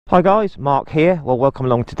Hi guys, Mark here. Well, welcome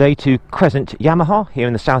along today to Crescent Yamaha here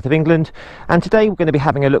in the south of England, and today we're going to be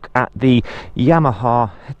having a look at the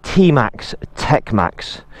Yamaha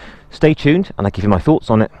Tmax. Stay tuned and I'll give you my thoughts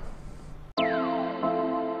on it.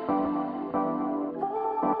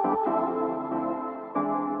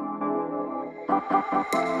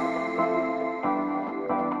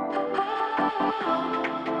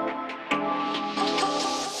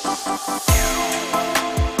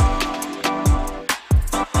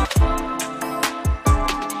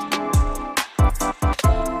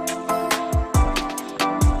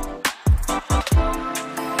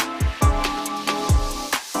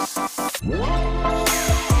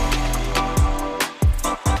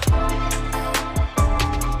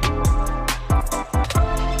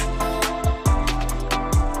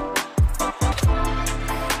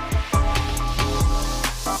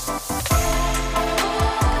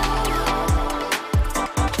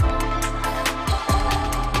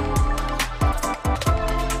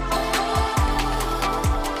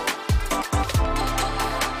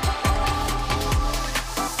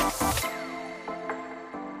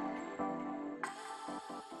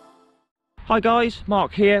 Hi guys,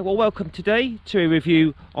 Mark here. Well, welcome today to a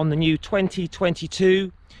review on the new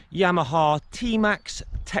 2022 Yamaha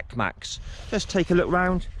Tmax. Let's take a look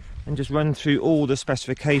round and just run through all the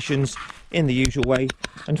specifications in the usual way.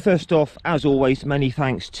 And first off, as always, many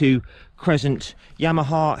thanks to Crescent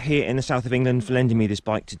Yamaha here in the south of England for lending me this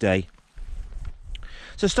bike today.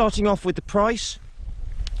 So starting off with the price,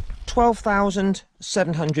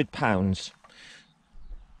 £12,700.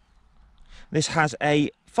 This has a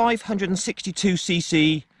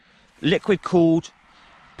 562cc liquid cooled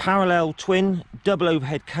parallel twin double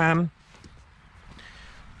overhead cam.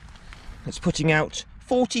 It's putting out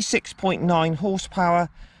 46.9 horsepower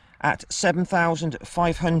at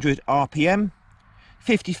 7,500 RPM,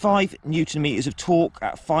 55 newton meters of torque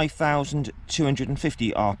at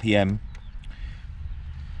 5,250 RPM,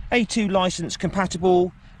 A2 license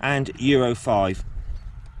compatible and Euro 5.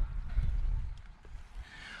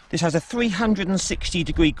 This has a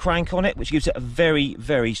 360-degree crank on it, which gives it a very,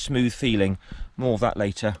 very smooth feeling. More of that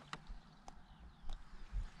later.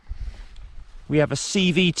 We have a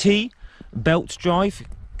CVT belt drive,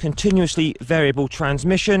 continuously variable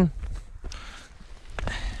transmission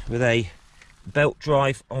with a belt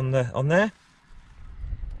drive on there.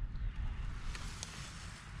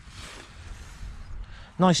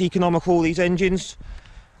 Nice economical, these engines.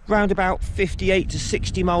 Round about 58 to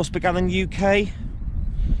 60 miles per gallon UK.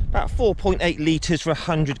 About 4.8 litres for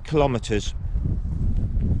 100 kilometres.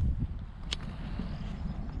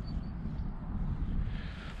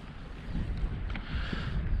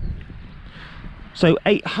 So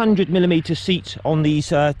 800mm seat on these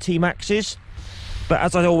Tmaxes, but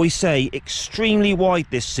as I always say, extremely wide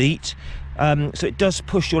this seat, so it does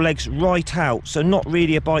push your legs right out, so not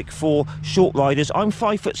really a bike for short riders. I'm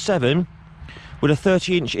 5'7", with a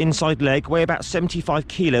 30-inch inside leg, weigh about 75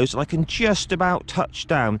 kilos, and I can just about touch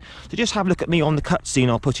down. So just have a look at me on the cutscene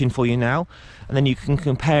I'll put in for you now, and then you can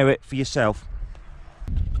compare it for yourself.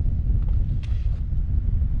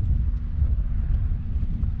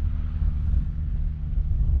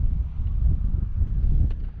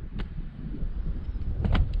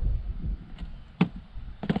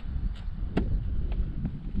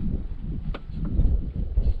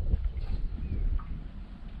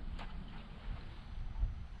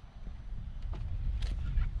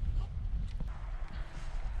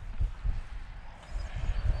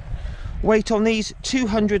 Weight on these,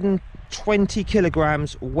 220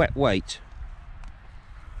 kilograms wet weight.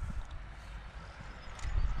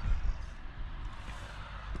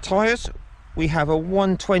 Tyres, we have a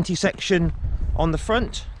 120 section on the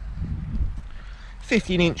front,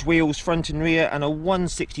 15-inch wheels front and rear, and a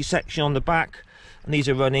 160 section on the back, and these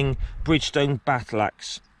are running Bridgestone Battle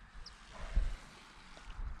Axe.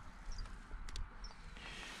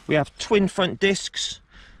 We have twin front discs,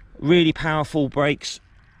 really powerful brakes,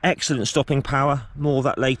 excellent stopping power, more of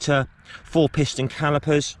that later. 4-piston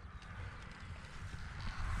calipers.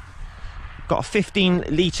 Got a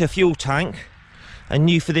 15-litre fuel tank, and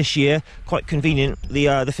new for this year, quite convenient,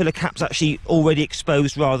 the filler cap's actually already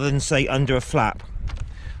exposed rather than say under a flap,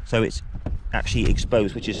 so it's actually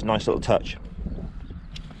exposed, which is a nice little touch.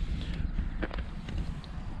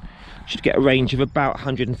 Should get a range of about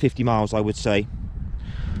 150 miles, I would say.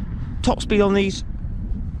 Top speed on these,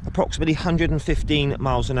 approximately 115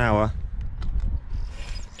 miles an hour.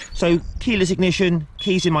 So keyless ignition,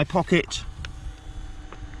 keys in my pocket.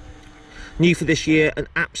 New for this year, an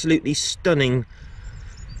absolutely stunning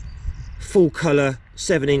full colour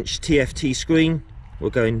 7-inch TFT screen. We'll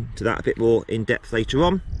go into that a bit more in depth later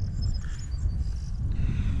on.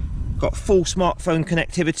 Got full smartphone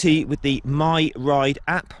connectivity with the My Ride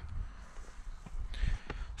app.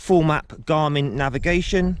 Full map Garmin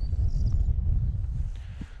navigation.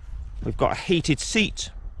 We've got a heated seat,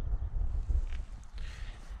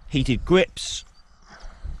 heated grips,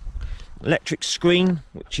 electric screen,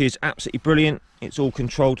 which is absolutely brilliant. It's all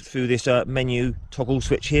controlled through this menu toggle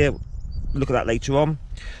switch here. Look at that later on.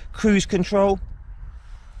 Cruise control.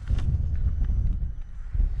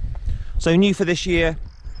 So new for this year,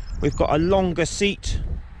 we've got a longer seat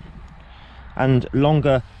and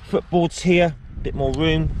longer footboards here, a bit more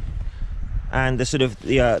room, and the sort of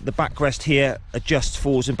the backrest here adjusts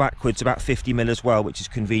forwards and backwards about 50mm as well, which is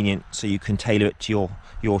convenient, so you can tailor it to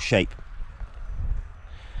your shape.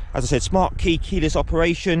 As I said, smart key, keyless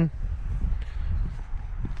operation.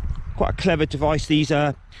 Quite a clever device these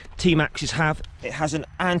Tmaxes have. It has an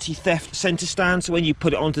anti-theft centre stand, so when you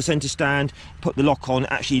put it onto the centre stand, put the lock on,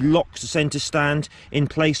 it actually locks the centre stand in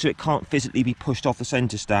place so it can't physically be pushed off the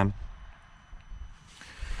centre stand.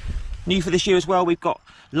 New for this year as well, we've got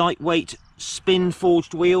lightweight spin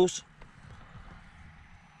forged wheels.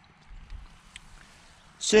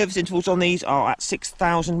 Service intervals on these are at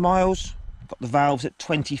 6,000 miles. Got the valves at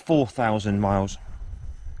 24,000 miles.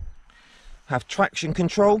 Have traction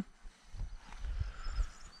control.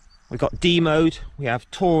 We've got D mode, we have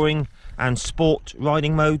touring and sport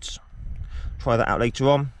riding modes. Try that out later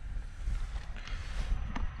on.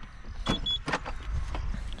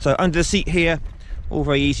 So under the seat here, all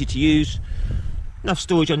very easy to use. Enough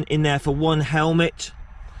storage in there for one helmet.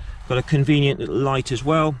 Got a convenient little light as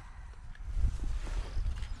well.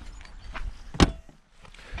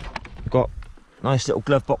 Got a nice little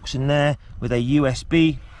glove box in there with a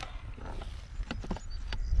USB.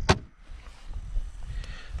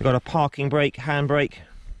 We've got a parking brake, handbrake.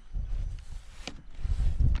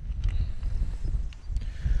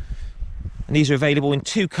 And these are available in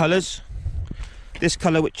two colours. This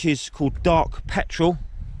colour, which is called dark petrol,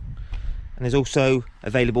 and is also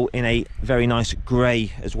available in a very nice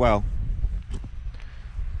grey as well.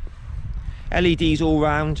 LEDs all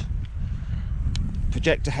round,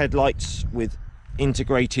 projector headlights with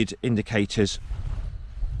integrated indicators.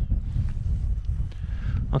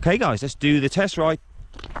 Okay guys, let's do the test ride.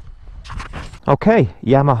 Okay,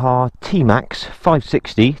 Yamaha Tmax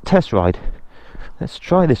 560 test ride. Let's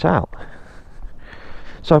try this out.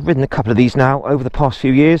 So I've ridden a couple of these now over the past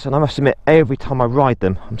few years, and I must admit, every time I ride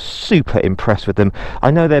them, I'm super impressed with them.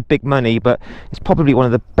 I know they're big money, but it's probably one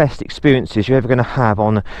of the best experiences you're ever going to have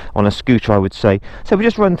on a scooter, I would say. So we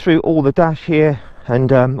just run through all the dash here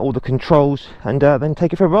and all the controls, and then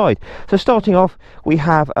take it for a ride. So starting off, we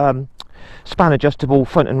have span adjustable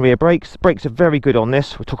front and rear brakes. The brakes are very good on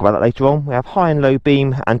this, we'll talk about that later on. We have high and low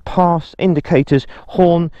beam and pass, indicators,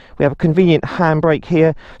 horn. We have a convenient handbrake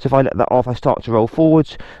here, so if I let that off I start to roll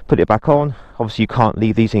forwards, put it back on. Obviously you can't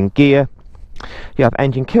leave these in gear. You have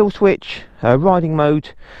engine kill switch, riding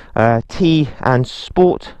mode, T and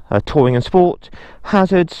sport, touring and sport,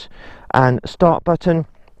 hazards and start button.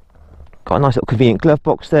 Got a nice little convenient glove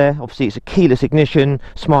box there. Obviously it's a keyless ignition,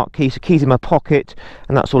 smart key, so keys in my pocket,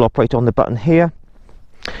 and that's all operated on the button here.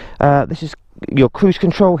 This is your cruise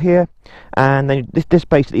control here, and then this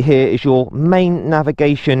basically here is your main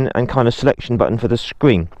navigation and kind of selection button for the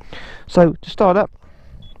screen. So to start up,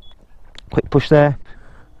 quick push there.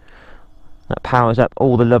 That powers up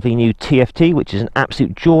all the lovely new TFT, which is an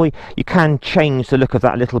absolute joy. You can change the look of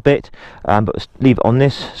that a little bit, but let's leave it on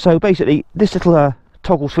this. So basically this little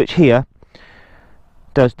toggle switch here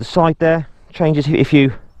does the side there, changes. If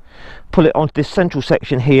you pull it onto this central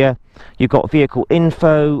section here, you've got vehicle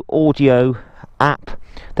info, audio, app.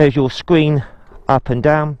 There's your screen up and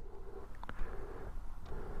down,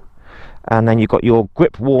 and then you've got your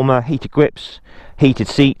grip warmer, heated grips, heated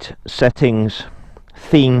seat, settings,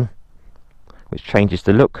 theme, which changes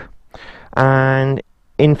the look, and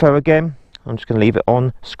info again. I'm just going to leave it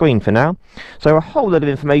on screen for now. So a whole lot of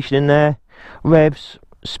information in there. Revs,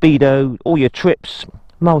 speedo, all your trips,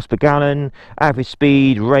 miles per gallon, average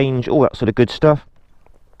speed, range, all that sort of good stuff.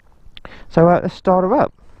 So let's start her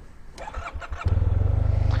up.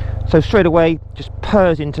 So straight away, just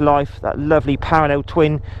purrs into life, that lovely parallel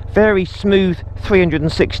twin, very smooth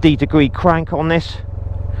 360-degree crank on this.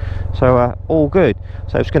 So all good.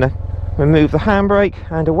 So I'm just going to remove the handbrake,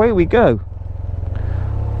 and away we go.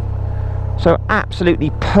 So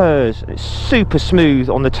absolutely purrs. It's super smooth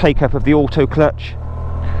on the take up of the auto clutch.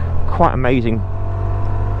 Quite amazing.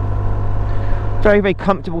 Very, very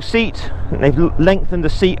comfortable seat. And they've lengthened the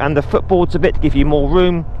seat and the footboards a bit to give you more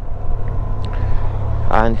room.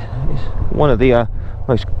 And it's one of the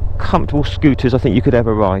most comfortable scooters I think you could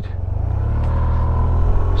ever ride.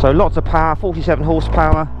 So lots of power, 47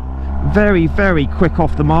 horsepower, very, very quick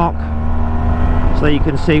off the mark. So you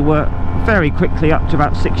can see we're very quickly up to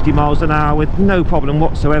about 60 miles an hour with no problem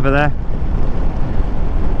whatsoever there.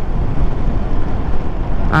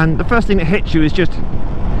 And the first thing that hits you is just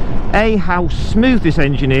how smooth this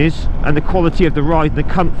engine is and the quality of the ride and the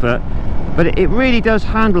comfort. But it really does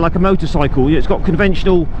handle like a motorcycle. It's got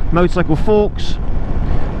conventional motorcycle forks,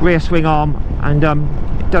 rear swing arm, and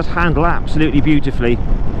it does handle absolutely beautifully.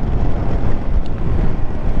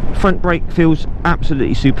 Front brake feels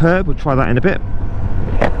absolutely superb. We'll try that in a bit.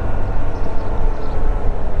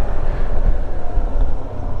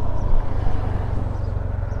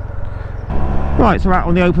 Right, so we're out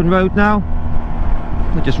on the open road now.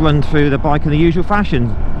 We'll just run through the bike in the usual fashion.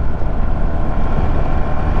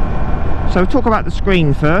 So talk about the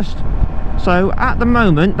screen first. So at the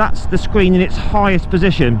moment, that's the screen in its highest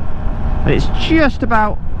position, and it's just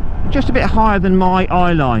a bit higher than my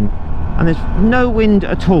eye line, and there's no wind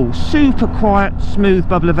at all. Super quiet, smooth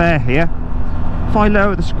bubble of air here. If I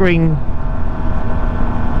lower the screen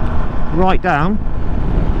right down,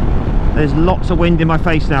 there's lots of wind in my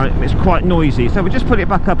face now. It's quite noisy, so we'll just put it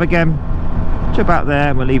back up again to about there,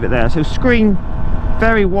 and we'll leave it there. So screen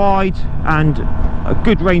very wide and a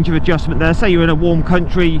good range of adjustment there. Say you're in a warm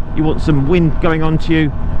country, you want some wind going on to you,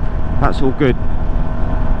 that's all good.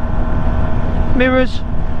 Mirrors,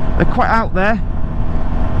 they're quite out there,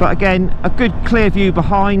 but again, a good clear view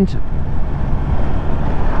behind.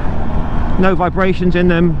 No vibrations in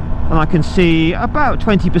them, and I can see about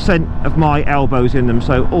 20% of my elbows in them,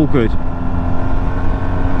 so all good.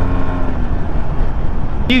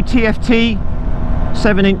 New TFT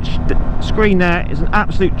 7-inch screen there is an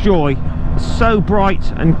absolute joy. It's so bright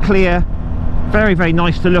and clear, very, very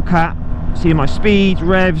nice to look at. See my speed,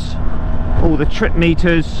 revs, all the trip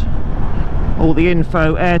meters, all the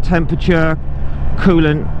info, air temperature,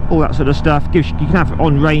 coolant, all that sort of stuff. You can have it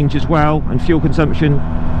on range as well, and fuel consumption.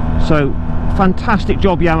 So fantastic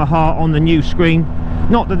job Yamaha on the new screen.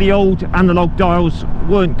 Not that the old analog dials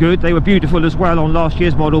weren't good, they were beautiful as well on last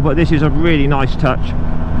year's model, but this is a really nice touch.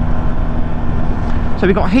 So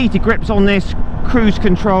we've got heated grips on this, cruise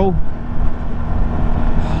control,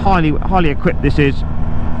 highly equipped this is.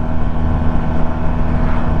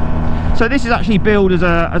 So this is actually billed as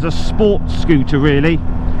a sports scooter really,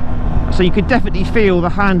 so you can definitely feel the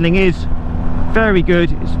handling is very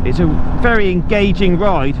good. It's a very engaging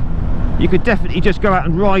ride. You could definitely just go out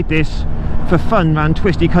and ride this for fun around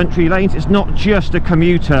twisty country lanes. It's not just a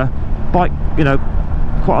commuter bike, you know,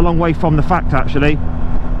 quite a long way from the fact actually.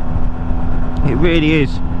 It really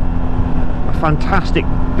is a fantastic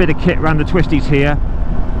bit of kit around the twisties here.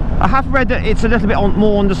 I have read that it's a little bit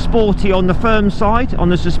more on the sporty, on the firm side, on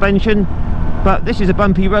the suspension, but this is a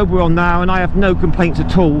bumpy road we're on now and I have no complaints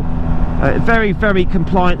at all. Very, very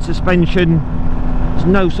compliant suspension. There's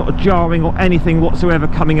no sort of jarring or anything whatsoever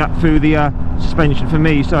coming up through the suspension for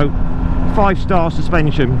me, so 5-star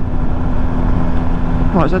suspension.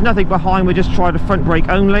 Right, so nothing behind, we'll just try the front brake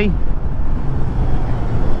only.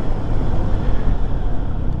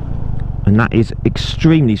 And that is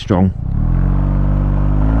extremely strong.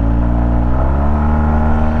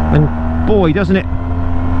 And boy, doesn't it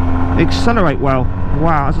accelerate well.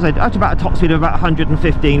 Wow, as I said, that's about a top speed of about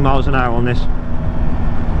 115 miles an hour on this.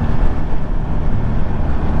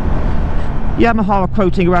 Yamaha are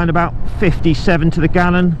quoting around about 57 to the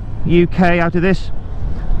gallon UK out of this.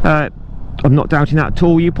 I'm not doubting that at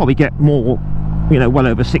all. You probably get more, you know, well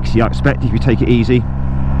over 60 I expect if you take it easy.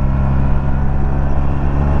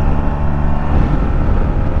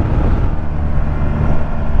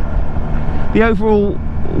 The overall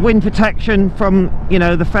wind protection from, you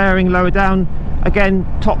know, the fairing lower down, again,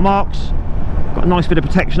 top marks. Got a nice bit of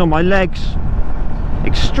protection on my legs.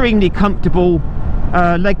 Extremely comfortable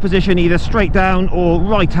leg position, either straight down or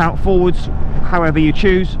right out forwards, however you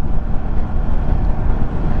choose.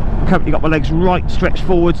 Currently got my legs right stretched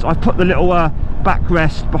forwards. I've put the little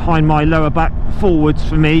backrest behind my lower back forwards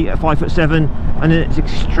for me at 5'7", and it's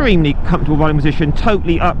extremely comfortable riding position,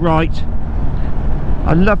 totally upright.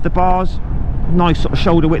 I love the bars. Nice sort of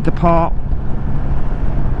shoulder width apart.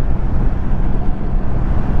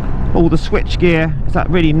 All the switch gear, it's that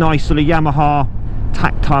really nice sort of Yamaha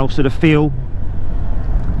tactile sort of feel.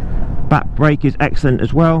 Back brake is excellent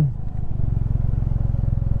as well.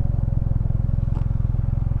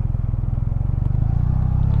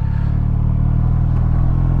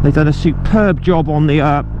 They've done a superb job on the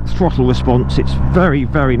throttle response. It's very,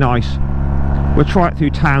 very nice. We'll try it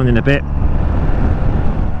through town in a bit.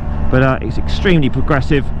 But it's extremely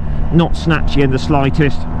progressive, not snatchy in the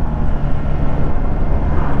slightest.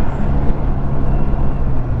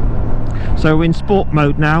 So we're in sport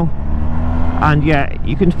mode now, and yeah,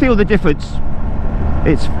 you can feel the difference.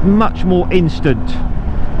 It's much more instant.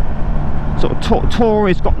 Sort of Tour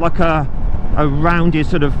has got like a rounded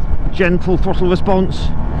sort of gentle throttle response.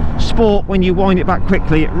 Sport, when you wind it back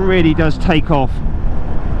quickly, it really does take off.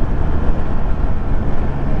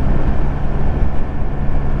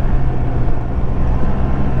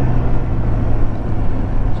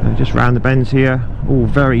 So just round the bends here, all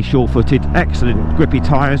very sure-footed, excellent grippy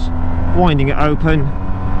tyres. Winding it open,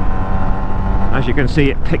 as you can see,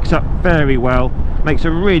 it picks up very well, makes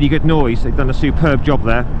a really good noise. They've done a superb job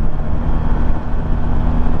there.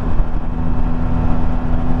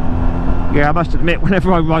 Yeah, I must admit,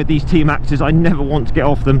 whenever I ride these Tmaxes, I never want to get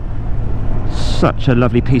off them. Such a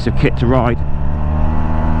lovely piece of kit to ride.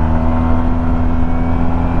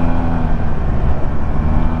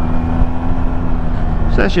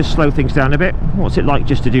 So let's just slow things down a bit. What's it like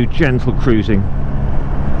just to do gentle cruising?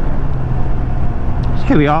 So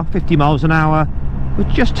here we are, 50 miles an hour. We're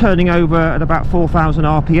just turning over at about 4,000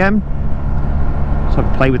 RPM. So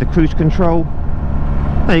I'll play with the cruise control.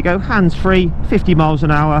 There you go, hands free, 50 miles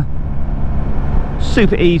an hour.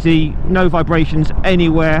 Super easy, no vibrations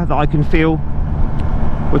anywhere that I can feel.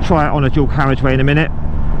 We'll try it on a dual carriageway in a minute,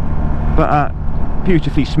 but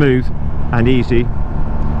beautifully smooth and easy,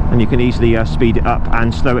 and you can easily speed it up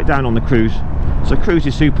and slow it down on the cruise. So cruise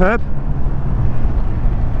is superb.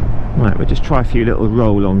 Right, we'll just try a few little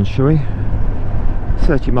roll-ons, shall we?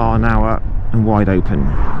 30 mile an hour and wide open.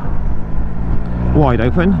 Wide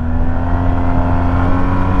open.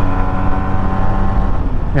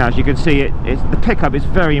 Yeah, as you can see, the pickup is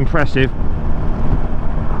very impressive.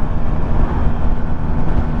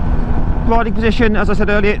 Riding position, as I said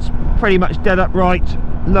earlier, it's pretty much dead upright.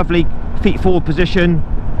 Lovely feet forward position.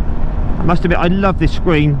 I must admit, I love this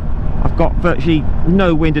screen. I've got virtually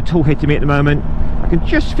no wind at all hitting me at the moment. I can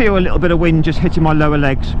just feel a little bit of wind just hitting my lower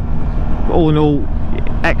legs. But all in all,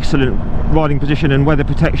 excellent riding position and weather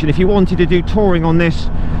protection. If you wanted to do touring on this,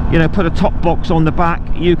 you know, put a top box on the back,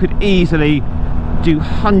 you could easily do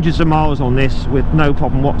hundreds of miles on this with no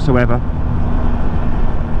problem whatsoever.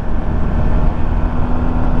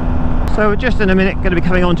 So just in a minute, going to be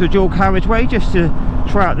coming onto a dual carriageway just to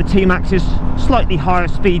try out the Tmax's slightly higher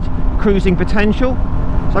speed cruising potential.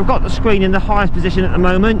 So I've got the screen in the highest position at the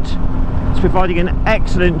moment. It's providing an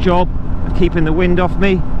excellent job of keeping the wind off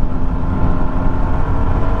me.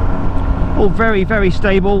 All very, very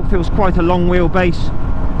stable, feels quite a long wheelbase.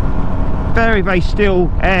 Very, very still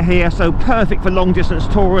air here, so perfect for long distance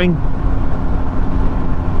touring.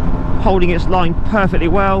 Holding its line perfectly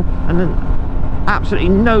well, and then absolutely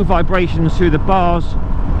no vibrations through the bars,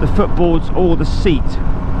 the footboards or the seat.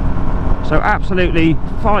 So absolutely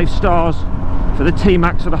 5 stars for the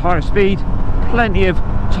Tmax for the higher speed. Plenty of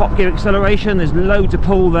top gear acceleration, there's loads of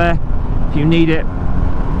pull there if you need it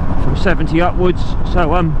from 70 upwards. So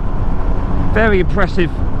very impressive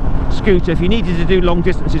scooter if you needed to do long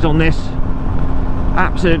distances on this.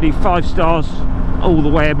 Absolutely 5 stars all the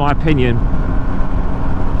way, in my opinion.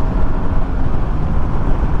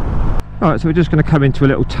 Alright, so we're just going to come into a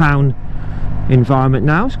little town environment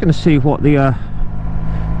now. Just going to see what the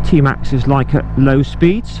Tmax is like at low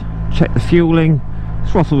speeds. Check the fueling,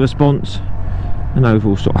 throttle response and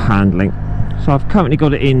overall sort of handling. So I've currently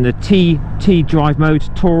got it in the T drive mode,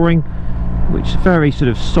 touring, which is very sort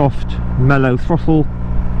of soft, mellow throttle.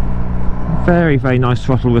 Very, very nice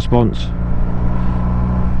throttle response.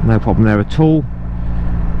 No problem there at all.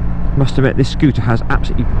 Must admit, this scooter has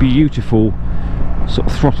absolutely beautiful sort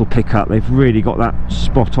of throttle pickup. They've really got that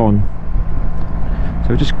spot on. So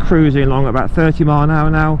we're just cruising along at about 30 mile an hour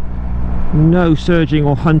now. No surging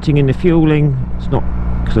or hunting in the fueling. It's not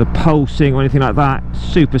sort of pulsing or anything like that.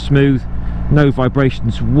 Super smooth. No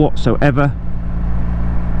vibrations whatsoever.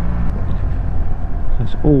 So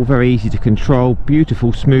it's all very easy to control.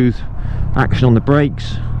 Beautiful smooth action on the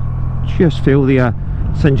brakes. Just feel the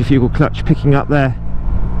centrifugal clutch picking up there.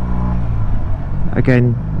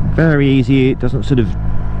 Again, very easy. It doesn't sort of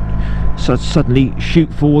suddenly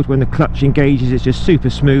shoot forward when the clutch engages. It's just super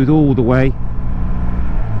smooth all the way.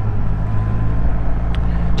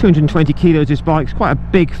 220 kilos this bike's quite a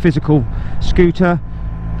big physical scooter,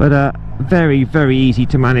 but very, very easy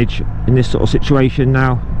to manage in this sort of situation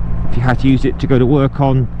now. If you had to use it to go to work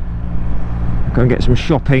on, go and get some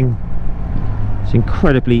shopping, it's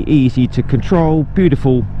incredibly easy to control.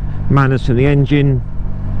 Beautiful manners from the engine.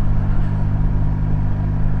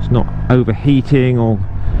 It's not overheating or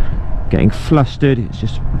getting flustered. It's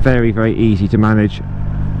just very, very easy to manage.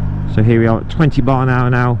 So here we are at 20 mile an hour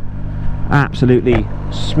now. Absolutely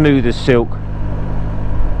smooth as silk.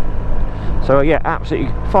 So yeah,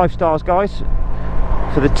 absolutely 5 stars, guys,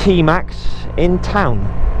 for the Tmax in town.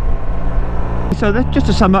 So just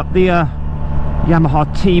to sum up, the Yamaha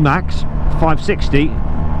Tmax 560,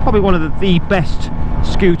 probably one of the best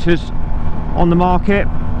scooters on the market.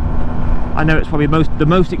 I know it's probably the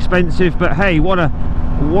most expensive, but hey, what a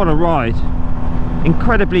ride.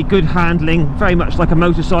 Incredibly good handling, very much like a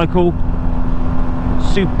motorcycle.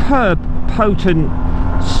 Superb, potent,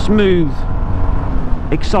 smooth,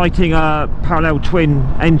 exciting parallel twin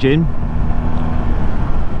engine.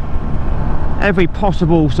 Every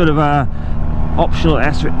possible sort of optional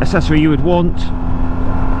accessory you would want.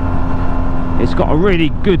 It's got a really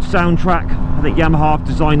good soundtrack. I think Yamaha have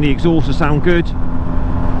designed the exhaust to sound good.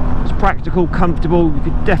 It's practical, comfortable. You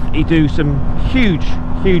could definitely do some huge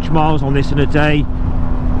miles on this in a day.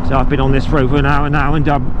 So I've been on this for over an hour now, and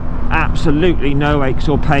absolutely no aches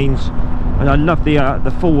or pains. And I love the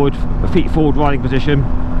feet forward riding position.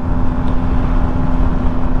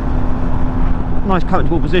 Nice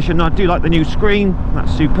comfortable position. I do like the new screen,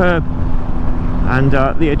 that's superb. And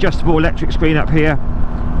the adjustable electric screen up here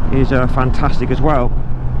is fantastic as well.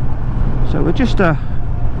 So we'll just have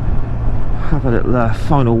a little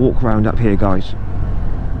final walk around up here, guys.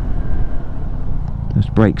 Those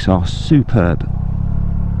brakes are superb.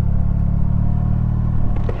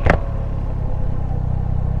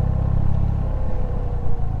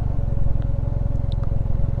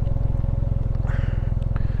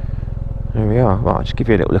 There we are. Right, I'll just give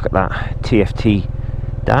you a little look at that TFT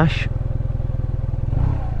dash.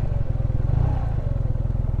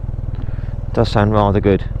 Does sound rather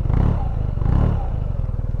good.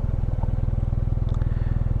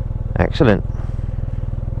 Excellent.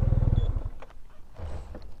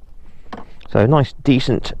 So nice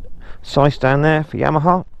decent side stand there for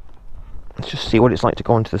Yamaha. Let's just see what it's like to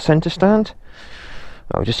go onto the centre stand.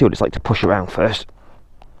 I'll just see what it's like to push around first.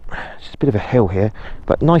 It's just a bit of a hill here,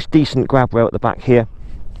 but nice decent grab rail at the back here,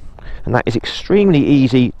 and that is extremely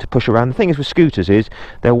easy to push around. The thing is with scooters is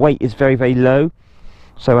their weight is very low,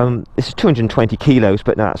 so this is 220 kilos,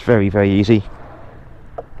 but no, that's very easy.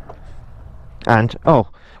 And oh,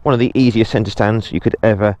 one of the easiest centre stands you could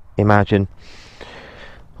ever imagine.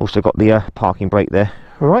 Also got the parking brake there.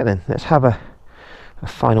 Alright then, let's have a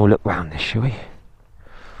final look round this, shall we?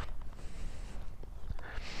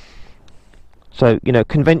 So, you know,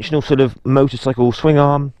 conventional sort of motorcycle swing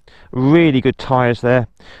arm, really good tyres there,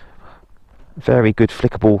 very good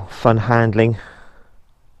flickable, fun handling,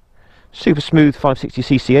 super smooth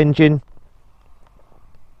 560cc engine,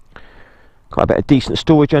 quite a bit of decent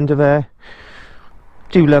storage under there.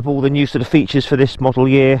 Do love all the new sort of features for this model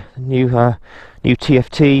year, new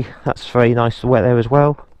TFT, that's very nice to wear there as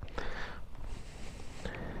well.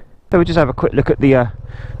 So we'll just have a quick look at the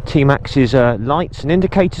Tmax's lights and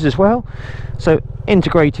indicators as well. So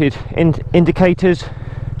integrated indicators,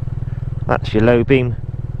 that's your low beam.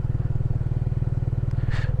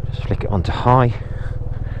 Just flick it onto high.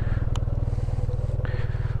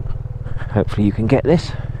 Hopefully you can get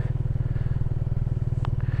this.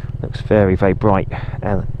 Looks very bright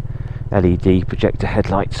LED projector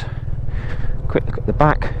headlights. Quick look at the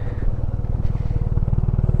back.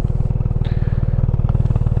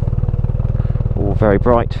 All very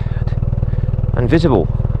bright and visible.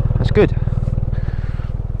 That's good.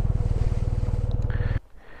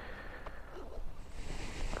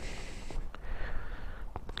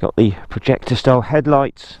 Got the projector style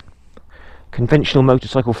headlights, conventional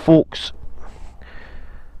motorcycle forks.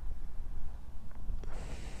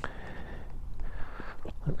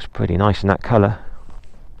 Looks pretty nice in that colour.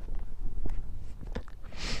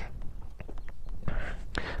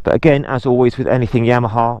 But again, as always with anything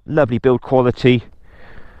Yamaha, lovely build quality.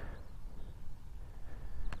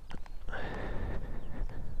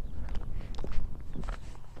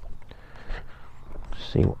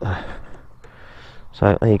 See what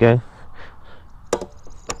so there you go.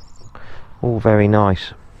 All very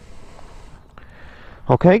nice.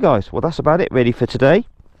 Okay guys, well that's about it really for today.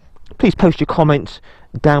 Please post your comments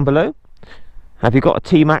down below. Have you got a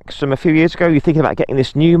Tmax from a few years ago? You're thinking about getting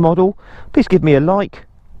this new model? Please give me a like.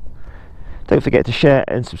 Don't forget to share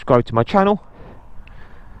and subscribe to my channel.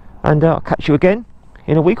 And I'll catch you again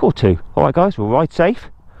in a week or two. Alright guys, well ride safe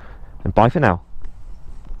and bye for now.